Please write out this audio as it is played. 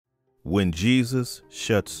when Jesus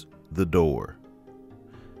shuts the door.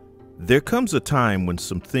 There comes a time when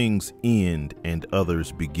some things end and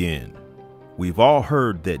others begin. We've all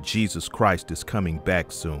heard that Jesus Christ is coming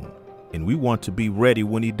back soon, and we want to be ready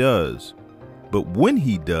when he does. But when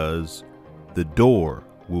he does, the door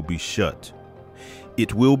will be shut.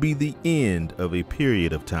 It will be the end of a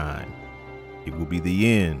period of time. It will be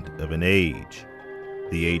the end of an age,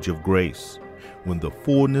 the age of grace, when the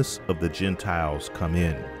fullness of the Gentiles come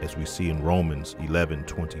in, as we see in Romans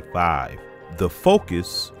 11:25. The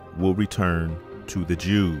focus will return to the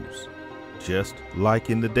Jews, just like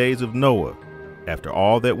in the days of Noah. After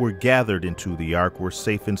all that were gathered into the ark were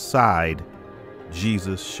safe inside,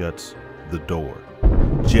 Jesus shuts the door.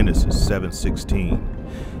 Genesis 7:16.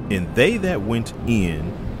 And they that went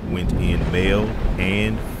in male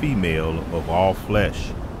and female of all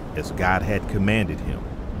flesh, as God had commanded him.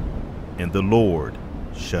 And the Lord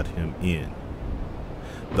shut him in.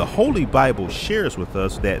 The Holy Bible shares with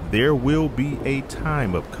us that there will be a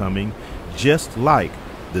time upcoming, just like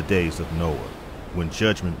the days of Noah, when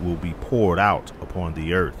judgment will be poured out upon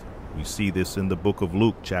the earth. We see this in the book of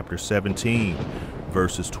Luke, chapter 17,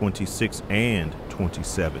 verses 26 and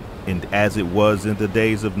 27. And as it was in the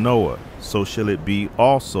days of Noah, so shall it be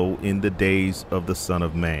also in the days of the Son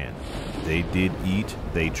of Man. They did eat,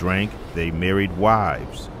 they drank, they married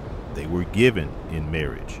wives. They were given in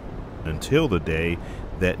marriage until the day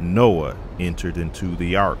that Noah entered into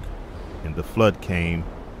the ark, and the flood came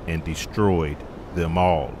and destroyed them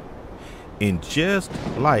all. And just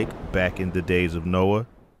like back in the days of Noah,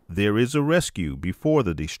 there is a rescue before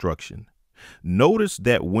the destruction. Notice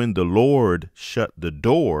that when the Lord shut the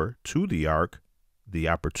door to the ark, the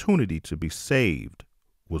opportunity to be saved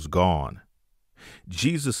was gone.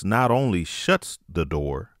 Jesus not only shuts the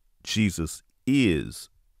door, Jesus is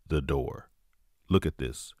the door. Look at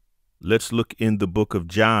this. Let's look in the book of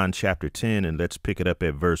John, chapter 10, and let's pick it up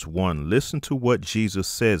at verse 1. Listen to what Jesus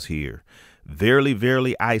says here. Verily,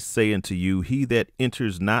 verily, I say unto you, he that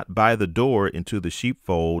enters not by the door into the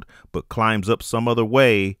sheepfold, but climbs up some other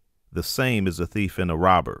way, the same is a thief and a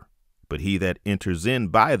robber. But he that enters in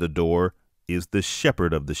by the door is the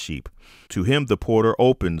shepherd of the sheep. To him the porter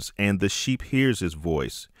opens, and the sheep hears his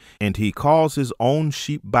voice. And he calls his own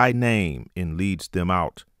sheep by name, and leads them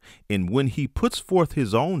out. And when he puts forth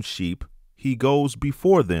his own sheep, he goes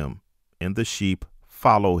before them, and the sheep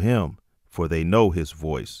follow him, for they know his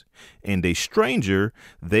voice. And a stranger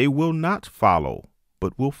they will not follow,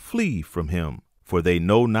 but will flee from him, for they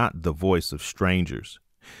know not the voice of strangers.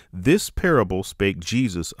 This parable spake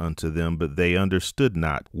Jesus unto them, but they understood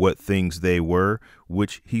not what things they were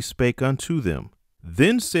which he spake unto them.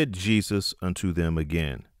 Then said Jesus unto them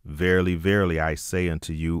again, Verily, verily, I say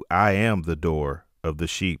unto you, I am the door of the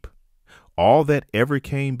sheep. All that ever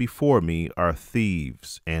came before me are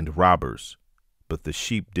thieves and robbers, but the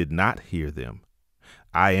sheep did not hear them.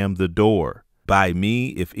 I am the door. By me,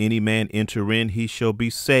 if any man enter in, he shall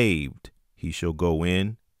be saved. He shall go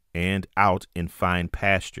in and out and find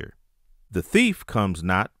pasture. The thief comes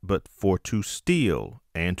not but for to steal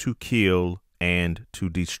and to kill and to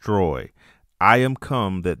destroy. I am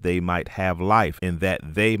come that they might have life, and that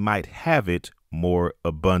they might have it more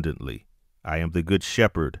abundantly. I am the good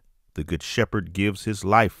shepherd. The good shepherd gives his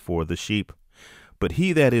life for the sheep. But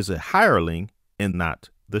he that is a hireling, and not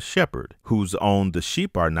the shepherd, whose own the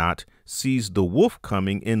sheep are not, sees the wolf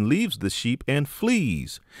coming, and leaves the sheep and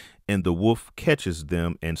flees. And the wolf catches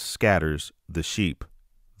them and scatters the sheep.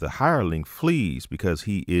 The hireling flees because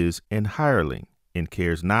he is an hireling, and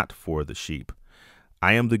cares not for the sheep.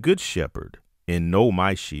 I am the good shepherd, and know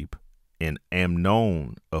my sheep, and am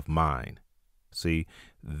known of mine. See,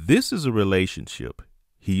 this is a relationship.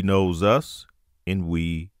 He knows us, and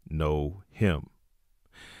we know him.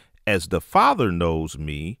 As the Father knows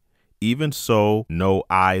me, even so know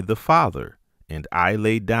I the Father, and I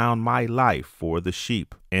lay down my life for the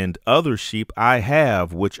sheep. And other sheep I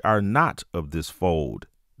have which are not of this fold.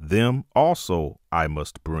 Them also I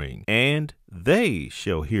must bring, and they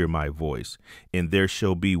shall hear my voice, and there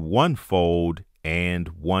shall be one fold and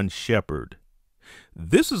one shepherd.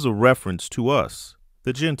 This is a reference to us,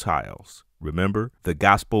 the Gentiles. Remember, the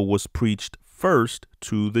gospel was preached first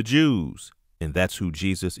to the Jews, and that's who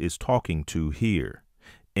Jesus is talking to here,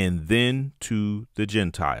 and then to the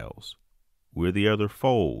Gentiles. We're the other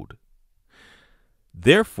fold.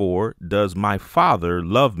 Therefore does my Father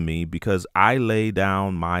love me, because I lay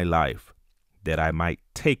down my life, that I might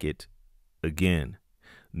take it again.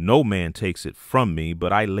 No man takes it from me,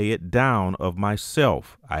 but I lay it down of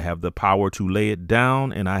myself. I have the power to lay it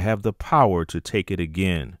down, and I have the power to take it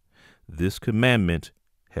again. This commandment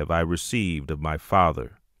have I received of my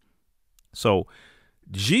Father. So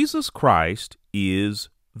Jesus Christ is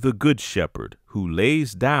the good shepherd who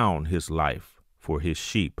lays down his life for his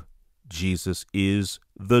sheep. Jesus is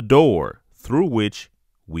the door through which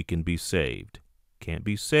we can be saved. Can't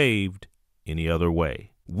be saved any other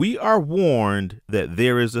way. We are warned that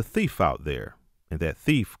there is a thief out there, and that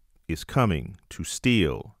thief is coming to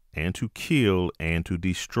steal and to kill and to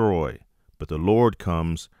destroy. But the Lord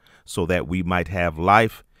comes so that we might have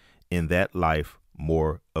life, and that life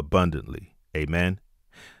more abundantly. Amen.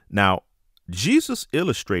 Now, Jesus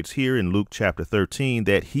illustrates here in Luke chapter 13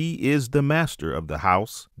 that he is the master of the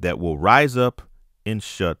house that will rise up and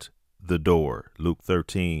shut the door. Luke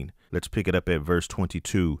 13. Let's pick it up at verse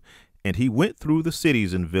 22. And he went through the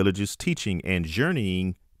cities and villages, teaching and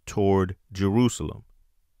journeying toward Jerusalem.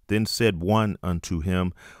 Then said one unto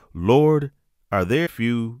him, Lord, are there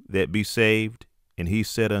few that be saved? And he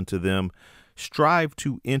said unto them, Strive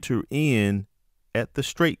to enter in at the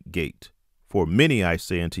strait gate. For many, I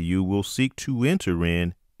say unto you, will seek to enter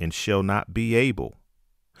in, and shall not be able.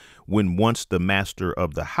 When once the master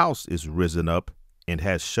of the house is risen up, and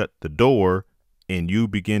has shut the door, and you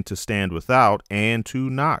begin to stand without, and to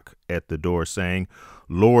knock at the door, saying,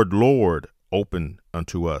 Lord, Lord, open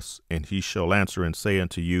unto us. And he shall answer and say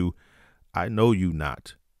unto you, I know you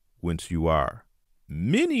not, whence you are.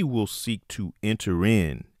 Many will seek to enter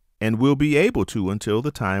in, and will be able to until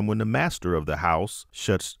the time when the master of the house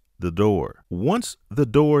shuts the door. Once the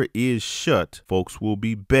door is shut, folks will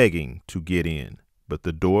be begging to get in, but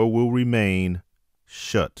the door will remain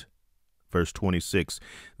shut. Verse 26,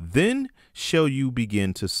 Then shall you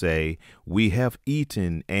begin to say, We have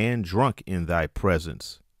eaten and drunk in thy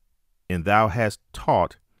presence, and thou hast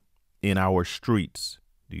taught in our streets.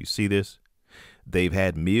 Do you see this? They've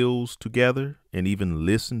had meals together and even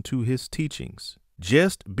listened to his teachings.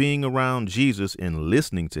 Just being around Jesus and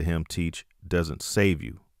listening to him teach doesn't save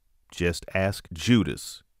you. Just ask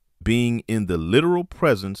Judas. Being in the literal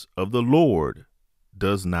presence of the Lord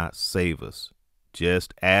does not save us.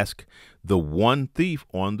 Just ask the one thief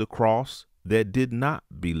on the cross that did not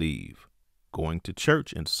believe. Going to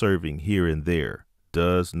church and serving here and there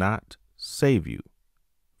does not save you.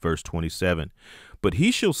 Verse 27, But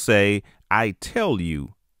he shall say, I tell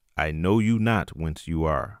you, I know you not whence you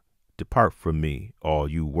are. Depart from me, all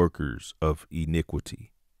you workers of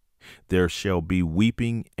iniquity. There shall be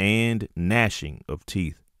weeping and gnashing of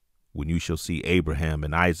teeth when you shall see Abraham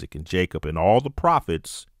and Isaac and Jacob and all the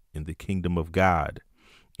prophets in the kingdom of God,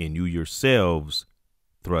 and you yourselves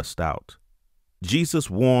thrust out. Jesus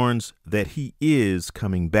warns that he is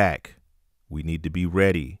coming back. We need to be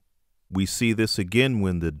ready. We see this again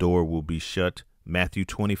when the door will be shut. Matthew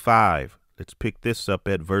 25. Let's pick this up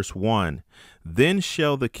at verse 1. Then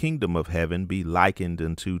shall the kingdom of heaven be likened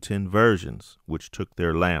unto 10 virgins, which took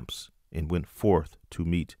their lamps and went forth to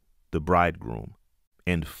meet the bridegroom.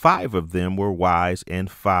 And 5 of them were wise, and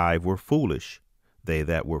 5 were foolish. They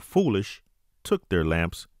that were foolish took their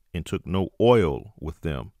lamps, and took no oil with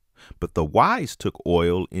them. But the wise took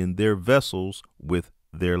oil in their vessels with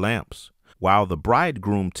their lamps. While the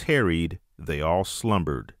bridegroom tarried, they all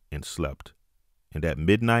slumbered and slept. And at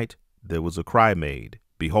midnight there was a cry made,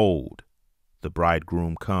 Behold, the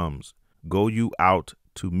bridegroom comes. Go you out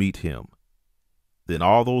to meet him. Then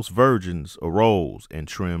all those virgins arose and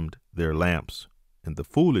trimmed their lamps. And the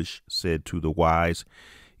foolish said to the wise,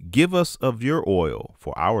 Give us of your oil,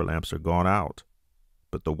 for our lamps are gone out.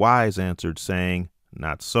 But the wise answered, saying,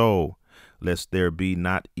 Not so, lest there be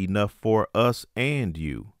not enough for us and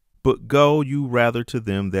you. But go you rather to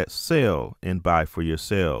them that sell, and buy for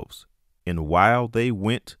yourselves. And while they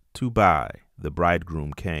went to buy, the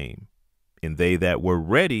bridegroom came. And they that were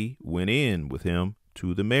ready went in with him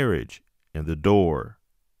to the marriage, and the door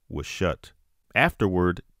was shut.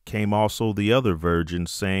 Afterward came also the other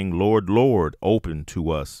virgins, saying, Lord, Lord, open to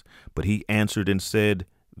us. But he answered and said,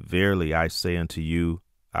 Verily I say unto you,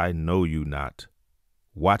 I know you not.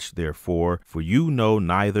 Watch therefore, for you know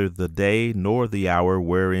neither the day nor the hour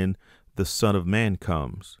wherein the Son of Man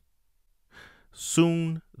comes.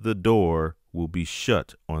 Soon the door will be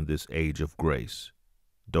shut on this age of grace.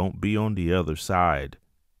 Don't be on the other side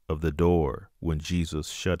of the door when Jesus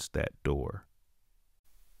shuts that door.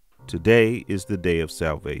 Today is the day of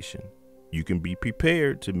salvation. You can be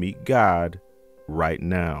prepared to meet God right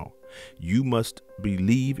now. You must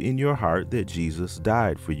believe in your heart that Jesus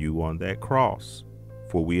died for you on that cross.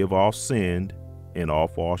 For we have all sinned and all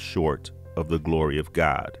fall short of the glory of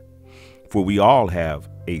God. For we all have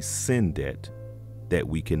a sin debt that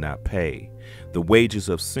we cannot pay. The wages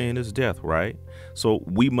of sin is death, right? So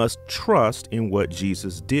we must trust in what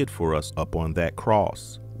Jesus did for us up on that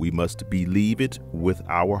cross. We must believe it with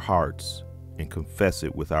our hearts and confess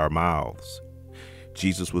it with our mouths.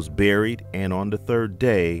 Jesus was buried, and on the third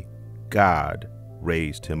day, God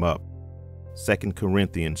raised him up. 2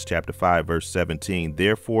 Corinthians chapter 5, verse 17,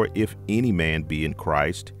 therefore, if any man be in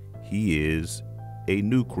Christ, he is a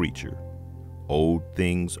new creature. Old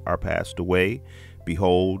things are passed away.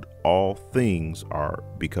 Behold, all things are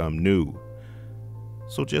become new.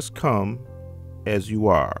 So just come as you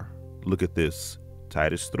are. Look at this.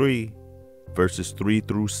 Titus 3, verses 3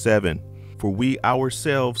 through 7. For we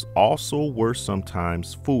ourselves also were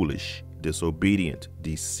sometimes foolish, disobedient,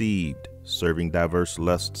 deceived, serving diverse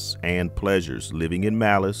lusts and pleasures, living in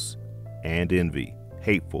malice and envy,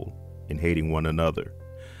 hateful, and hating one another.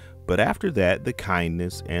 But after that, the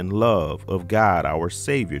kindness and love of God our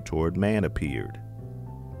Savior toward man appeared,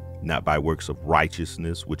 not by works of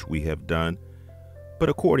righteousness which we have done, but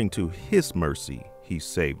according to his mercy he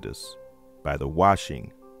saved us, by the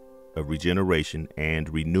washing of regeneration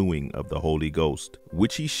and renewing of the Holy Ghost,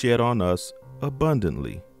 which he shed on us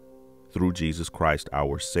abundantly through Jesus Christ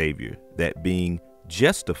our Savior, that being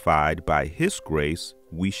justified by his grace,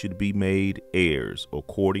 we should be made heirs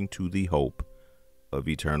according to the hope of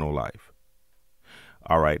eternal life.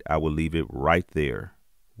 All right, I will leave it right there.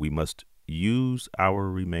 We must use our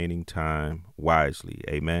remaining time wisely.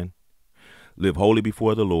 Amen. Live holy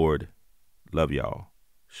before the Lord. Love y'all.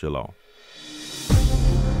 Shalom.